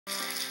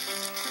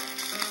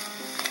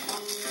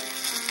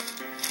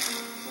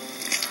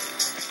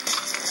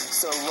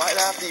So right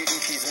after you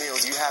eat these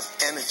meals, you have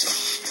energy.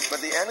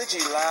 But the energy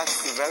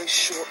lasts a very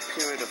short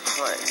period of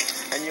time.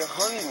 And you're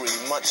hungry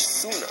much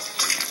sooner.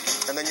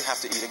 And then you have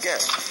to eat again.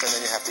 And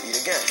then you have to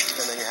eat again.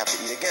 And then you have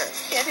to eat again.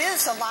 It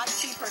is a lot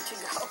cheaper to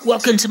go.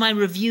 Welcome to my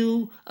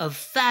review of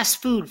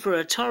fast food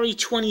for Atari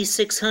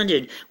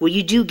 2600, where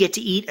you do get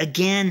to eat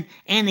again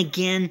and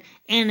again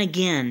and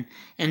again.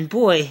 And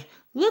boy,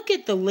 look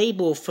at the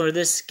label for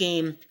this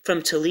game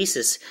from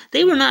Telesis.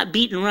 They were not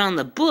beating around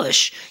the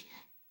bush.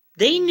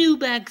 They knew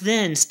back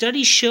then,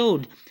 studies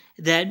showed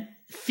that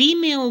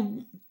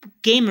female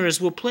gamers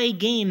will play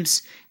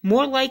games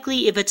more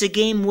likely if it's a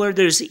game where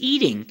there's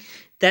eating.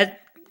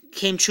 That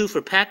came true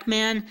for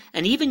Pac-Man,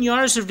 and even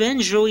Yar's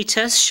Revenge early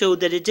tests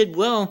showed that it did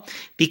well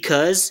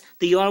because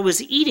the Yar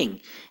was eating.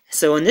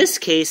 So in this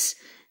case,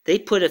 they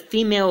put a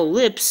female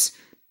lips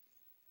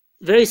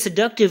very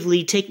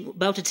seductively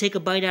about to take a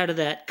bite out of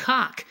that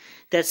cock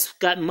that's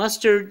got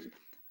mustard,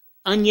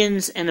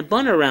 onions, and a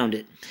bun around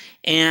it.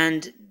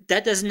 And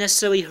that doesn't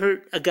necessarily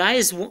hurt a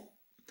guy's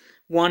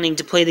wanting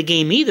to play the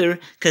game either,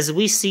 because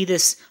we see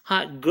this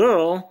hot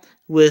girl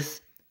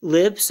with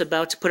lips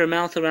about to put her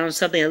mouth around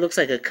something that looks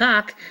like a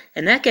cock,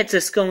 and that gets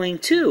us going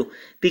too,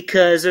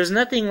 because there's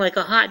nothing like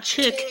a hot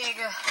chick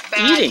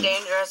bad, eating.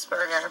 Dangerous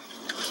burger.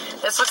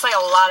 This looks like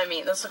a lot of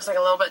meat. This looks like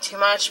a little bit too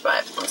much,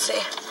 but let's see.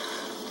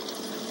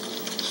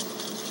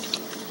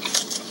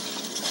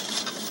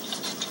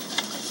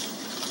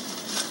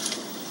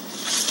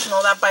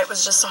 Well, that bite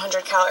was just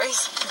 100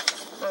 calories.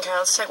 Okay,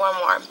 let's take one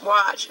more.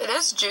 Watch. It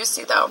is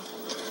juicy, though.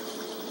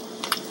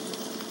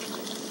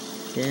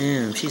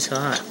 Damn, she's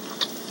hot.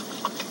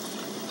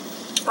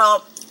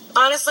 Well,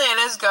 honestly, it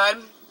is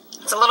good.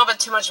 It's a little bit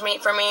too much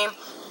meat for me.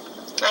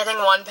 I think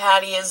one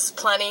patty is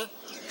plenty.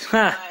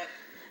 Ha!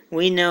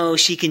 We know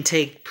she can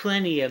take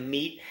plenty of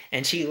meat,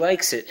 and she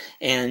likes it.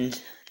 And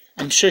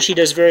I'm sure she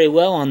does very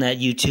well on that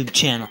YouTube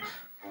channel.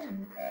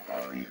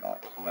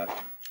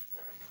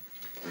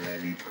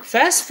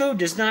 Fast food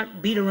does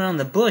not beat around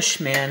the bush,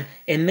 man,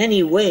 in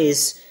many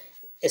ways,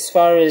 as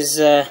far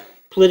as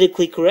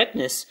politically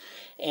correctness.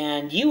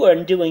 And you are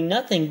doing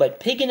nothing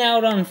but pigging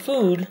out on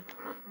food.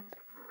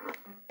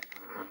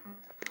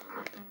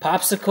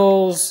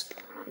 Popsicles,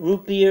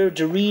 root beer,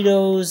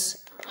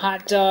 Doritos,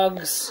 hot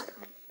dogs.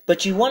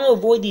 But you want to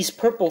avoid these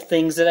purple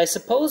things that I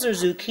suppose are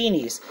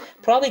zucchinis.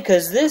 Probably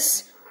because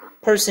this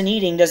person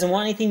eating doesn't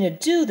want anything to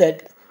do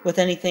with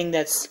anything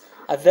that's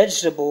a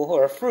vegetable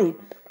or a fruit.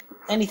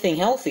 Anything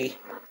healthy.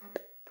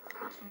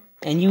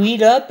 And you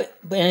eat up,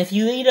 and if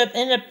you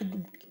end up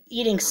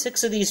eating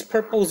 6 of these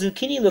purple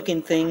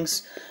zucchini-looking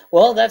things,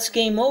 well, that's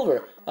game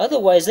over.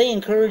 Otherwise, they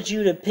encourage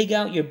you to pig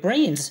out your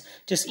brains.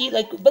 Just eat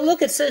like... But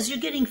look, it says you're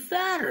getting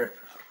fatter.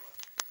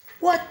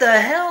 What the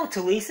hell,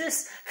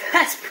 Telesis?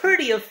 That's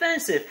pretty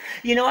offensive.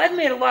 You know, I've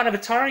made a lot of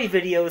Atari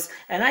videos,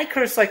 and I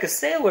curse like a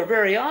sailor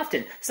very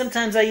often.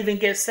 Sometimes I even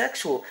get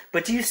sexual.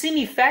 But do you see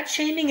me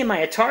fat-shaming in my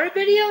Atari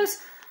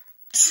videos?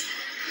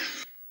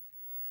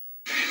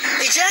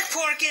 Hey, Jack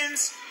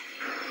Porkins!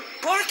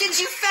 Porkins,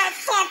 you fat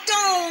fuck,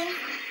 don't!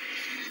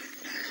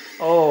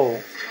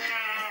 Oh.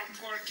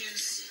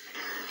 Porkins.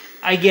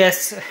 I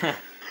guess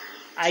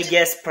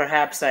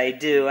perhaps I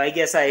do. I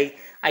guess I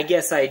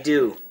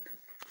do.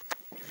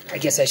 I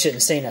guess I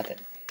shouldn't say nothing.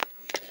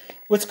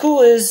 What's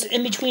cool is,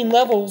 in between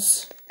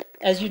levels,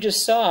 as you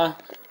just saw,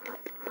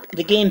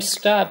 the game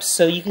stops,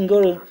 so you can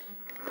go to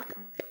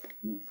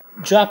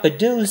drop a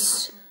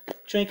deuce,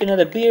 drink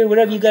another beer,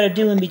 whatever you gotta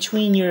do in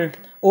between your...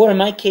 Or in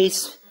my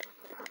case,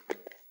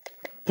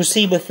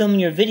 proceed with filming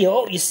your video.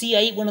 Oh, you see, I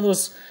ate one of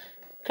those,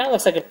 kind of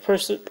looks like a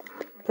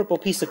purple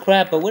piece of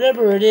crap, but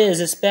whatever it is,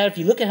 it's bad if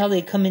you look at how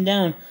they're coming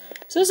down.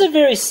 So it's a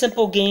very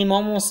simple game,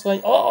 almost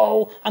like,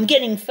 oh, I'm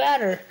getting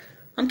fatter.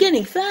 I'm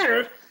getting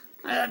fatter.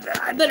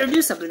 I better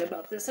do something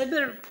about this. I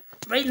better,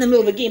 right in the middle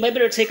of the game, I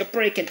better take a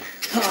break and,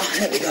 oh,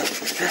 there we go.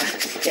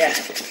 Yeah.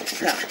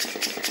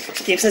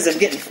 Game says I'm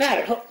getting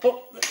fatter.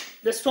 Oh,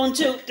 this one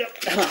too. Yeah.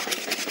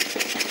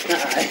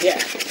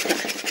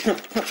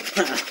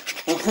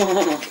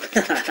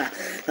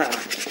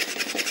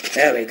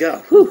 There we go.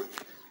 Whew.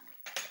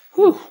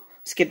 Whew.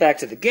 Let's get back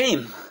to the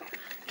game.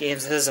 Game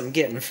says I'm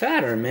getting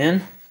fatter,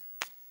 man.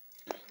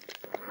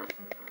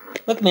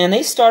 Look, man,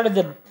 they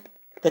started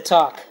the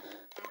talk.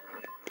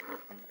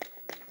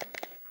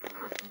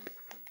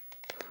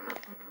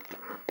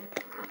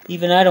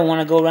 Even I don't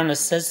want to go around a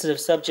sensitive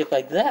subject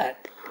like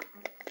that.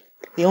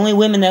 The only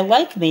women that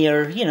like me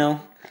are, you know,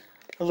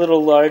 a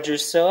little larger,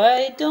 so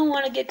I don't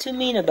want to get too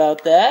mean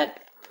about that.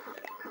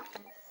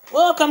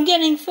 Look, I'm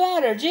getting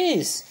fatter,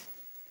 jeez.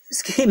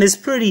 This game is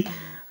pretty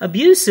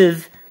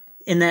abusive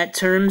in that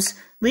terms.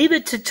 Leave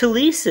it to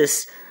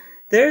Telesis.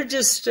 They're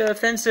just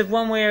offensive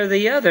one way or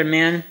the other,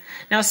 man.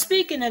 Now,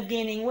 speaking of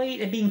gaining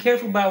weight and being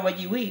careful about what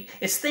you eat,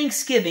 it's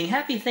Thanksgiving.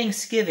 Happy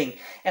Thanksgiving.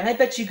 And I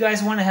bet you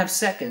guys want to have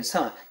seconds,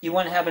 huh? You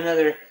want to have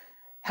another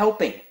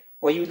helping,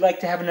 or you'd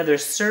like to have another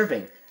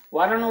serving.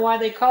 Well, I don't know why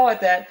they call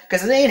it that,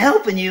 because it ain't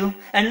helping you,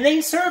 and it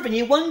ain't serving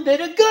you one bit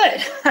of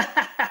good.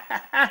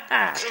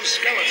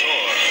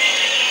 Skeletor.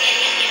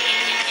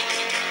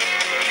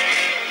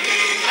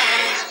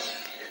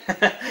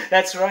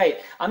 That's right.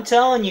 I'm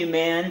telling you,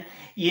 man.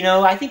 You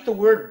know, I think the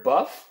word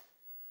buff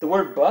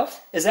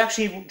is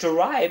actually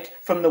derived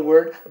from the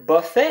word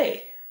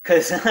buffet.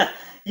 Because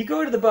you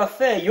go to the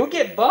buffet, you'll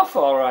get buff,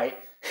 all right.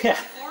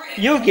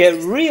 You'll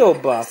get real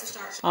buff.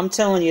 I'm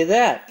telling you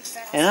that.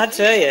 And I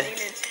tell you,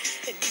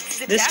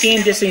 this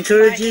game just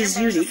encourages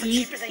you to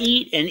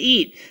eat, and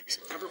eat.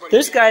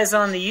 There's guys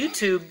on the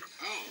YouTube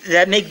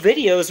that make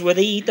videos where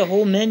they eat the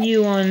whole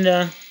menu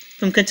on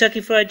from Kentucky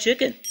Fried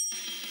Chicken.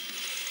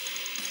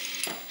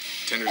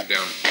 Tenders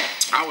down.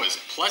 I was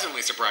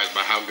pleasantly surprised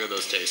by how good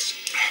those taste.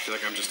 I feel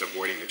like I'm just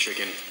avoiding the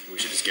chicken. We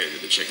should just get into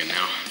the chicken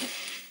now.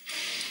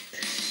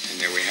 And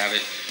there we have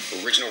it.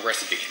 Original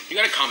recipe. You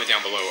gotta comment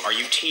down below. Are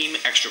you team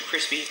extra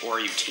crispy or are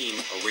you team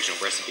original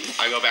recipe?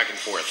 I go back and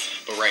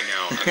forth, but right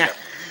now I'm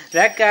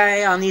that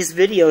guy on these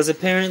videos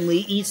apparently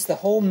eats the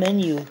whole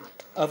menu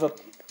of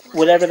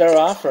whatever they're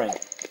offering.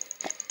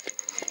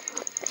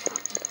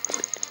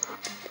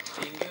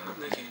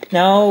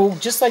 Now,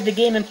 just like the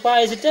game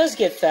implies, it does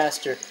get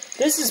faster.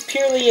 This is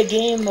purely a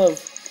game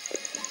of...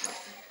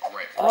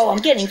 Oh, I'm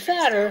getting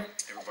fatter.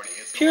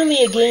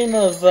 Purely a game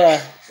of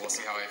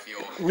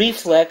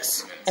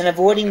reflex and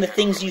avoiding the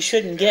things you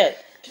shouldn't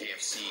get.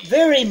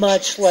 Very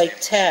much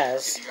like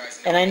Taz.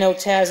 And I know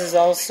Taz is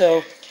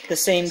also the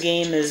same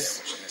game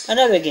as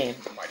another game.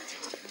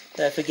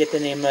 I forget the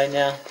name right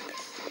now.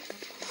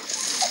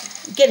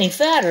 Getting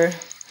fatter.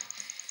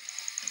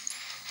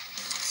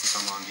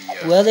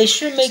 Well, they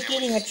sure make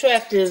eating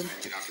attractive,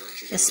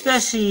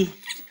 especially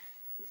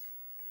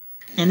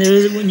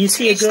when you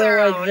see a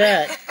girl like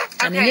that.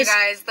 Okay,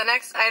 guys, the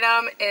next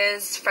item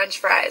is French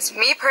fries.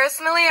 Me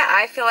personally,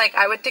 I feel like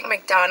I would think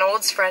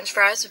McDonald's French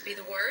fries would be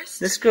the worst.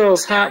 This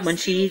girl's hot when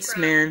she eats,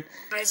 man.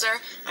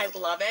 I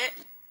love it.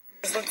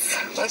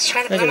 Let's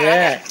try the Look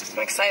at that. I'm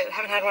excited. I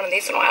haven't had one of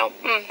these in a while.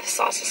 The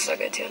sauce is so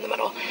good too in the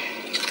middle.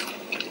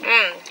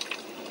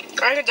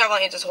 I could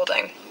definitely eat this whole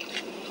thing.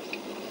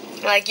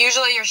 Like,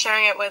 usually you're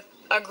sharing it with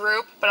a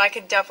group, but I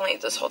could definitely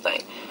eat this whole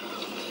thing.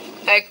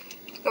 Like,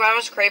 if I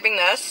was craving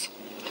this,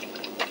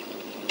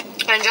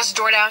 and just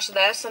DoorDash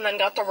this, and then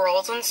got the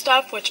rolls and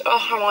stuff, which,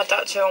 oh, I want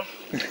that too.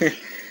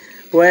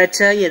 Boy, I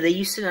tell you, they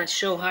used to not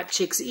show hot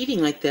chicks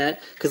eating like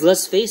that, because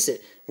let's face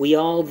it, we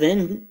all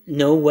then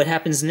know what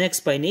happens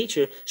next by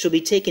nature. She'll be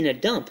taking a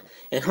dump.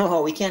 And,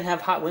 oh, we can't have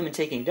hot women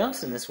taking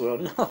dumps in this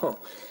world, no.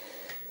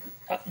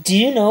 Do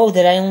you know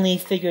that I only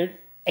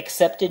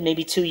accepted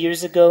maybe 2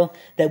 years ago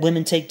that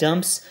women take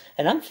dumps?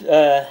 And I'm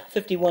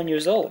 51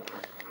 years old.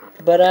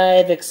 But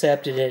I've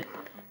accepted it.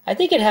 I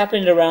think it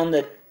happened around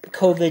the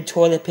COVID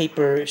toilet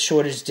paper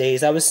shortage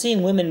days. I was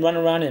seeing women run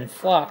around in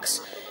flocks,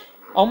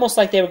 almost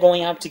like they were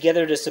going out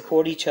together to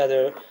support each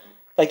other.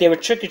 Like they were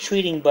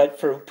trick-or-treating, but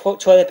for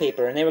toilet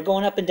paper. And they were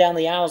going up and down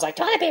the aisles like,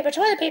 toilet paper,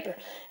 toilet paper.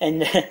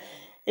 And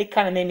it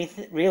kind of made me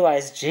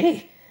realize,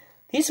 gee,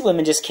 these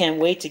women just can't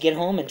wait to get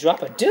home and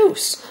drop a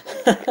deuce.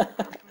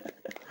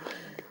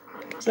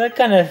 So that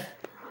kind of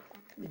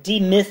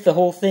demythed the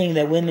whole thing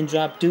that women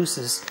drop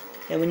deuces.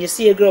 And when you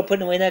see a girl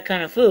putting away that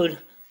kind of food...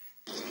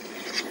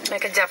 I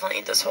could definitely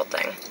eat this whole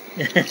thing.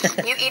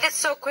 You eat it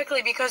so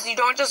quickly because you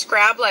don't just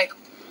grab, like,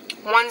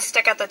 one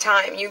stick at the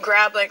time. You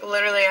grab, like,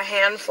 literally a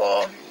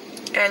handful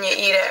and you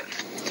eat it.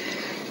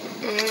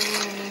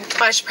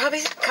 I should probably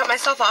cut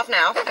myself off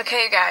now.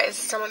 Okay, guys,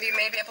 some of you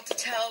may be able to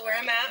tell where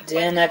I'm at.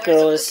 Damn, that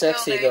girl is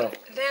sexy, though.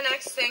 The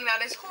next thing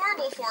that is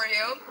horrible for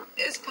you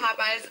is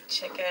Popeye's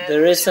chicken.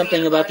 There is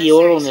something about the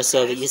oralness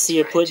of it. You see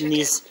her putting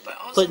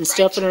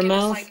stuff in her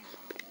mouth,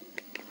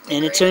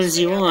 and it turns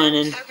you on.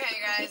 And okay,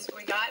 guys,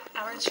 we got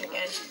our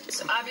chicken.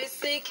 So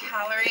obviously,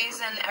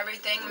 calories and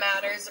everything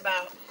matters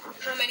about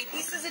how many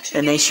pieces of chicken.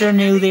 And they sure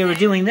knew they were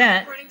doing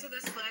that According to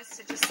this list,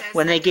 it just says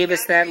when they gave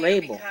us that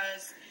label.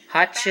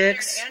 Hot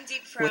chicks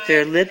with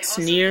their lips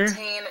near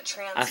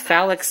a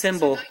phallic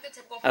symbol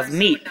of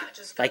meat,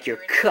 like your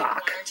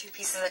cock. 1 or 2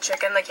 pieces of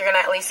chicken, like you're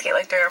gonna at least get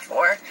like 3 or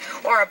 4,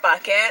 or a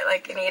bucket,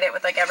 like and eat it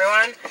with like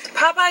everyone.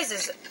 Popeyes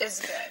is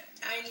good.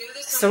 I knew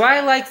this. So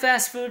I like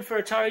fast food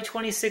for Atari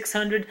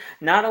 2600.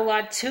 Not a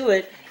lot to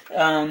it,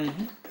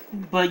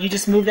 but you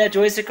just move that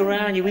joystick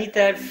around, you eat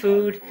that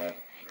food.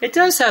 It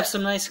does have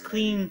some nice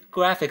clean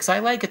graphics. I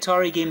like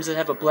Atari games that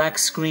have a black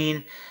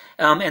screen.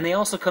 And they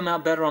also come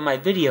out better on my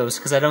videos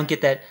because I don't get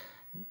that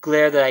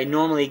glare that I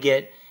normally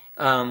get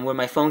where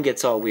my phone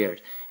gets all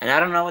weird. And I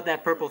don't know what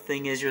that purple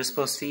thing is you're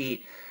supposed to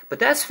eat. But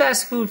that's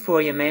fast food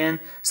for you, man.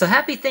 So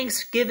happy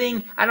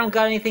Thanksgiving. I don't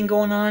got anything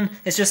going on.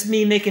 It's just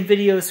me making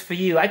videos for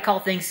you. I call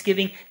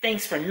Thanksgiving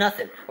thanks for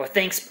nothing or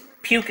thanks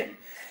puking.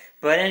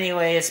 But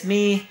anyway, it's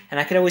me, and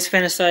I could always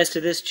fantasize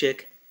to this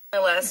chick.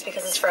 List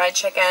because it's fried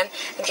chicken.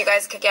 If you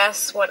guys could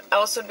guess what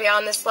else would be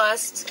on this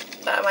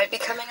list, that might be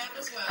coming up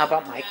as well. How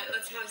about my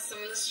let's have some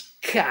of this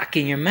cock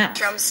in your mouth?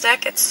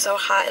 Drumstick. It's so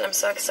hot and I'm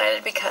so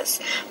excited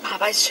because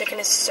Popeye's chicken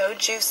is so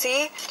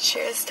juicy.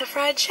 Cheers to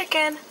fried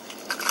chicken.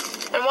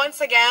 And once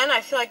again,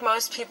 I feel like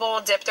most people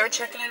will dip their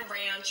chicken in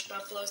ranch,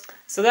 buffalo.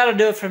 So that'll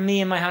do it for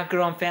me and my hot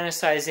girl. I'm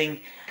fantasizing.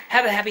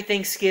 Have a happy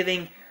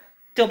Thanksgiving.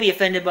 Don't be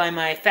offended by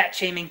my fat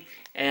shaming,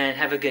 and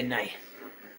have a good night.